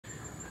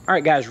All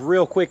right, guys,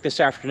 real quick this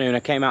afternoon, I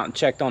came out and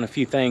checked on a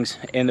few things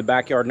in the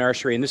backyard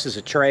nursery, and this is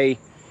a tray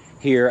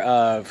here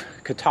of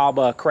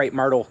Catawba crepe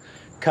myrtle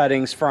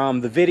cuttings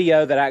from the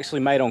video that I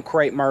actually made on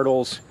crepe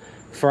myrtles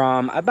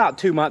from about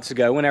 2 months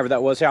ago, whenever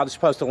that was. I'll just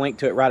post a link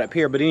to it right up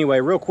here. But anyway,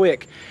 real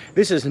quick,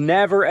 this has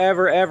never,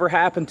 ever, ever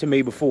happened to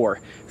me before.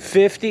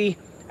 50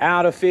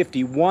 out of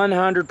 50,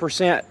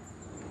 100%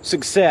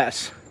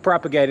 success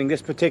propagating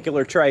this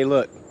particular tray.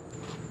 Look.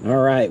 All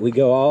right, we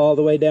go all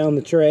the way down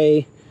the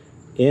tray,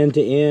 end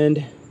to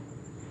end.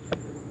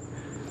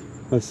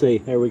 Let's see,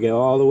 there we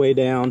go, all the way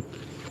down.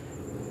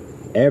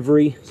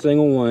 Every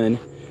single one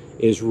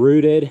is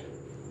rooted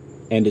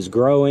and is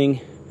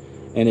growing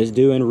and is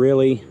doing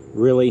really,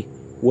 really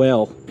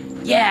well.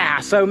 Yeah,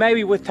 so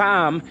maybe with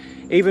time,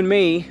 even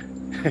me,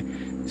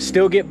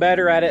 still get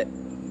better at it,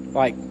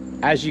 like,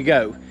 as you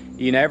go.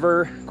 You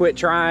never quit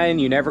trying,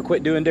 you never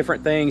quit doing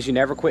different things, you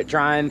never quit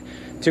trying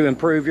to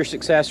improve your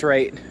success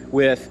rate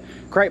with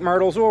crepe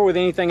myrtles or with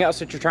anything else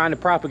that you're trying to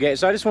propagate.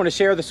 So I just want to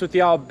share this with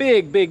y'all.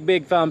 Big, big,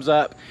 big thumbs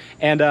up.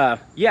 And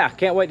yeah,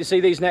 can't wait to see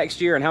these next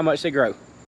year and how much they grow.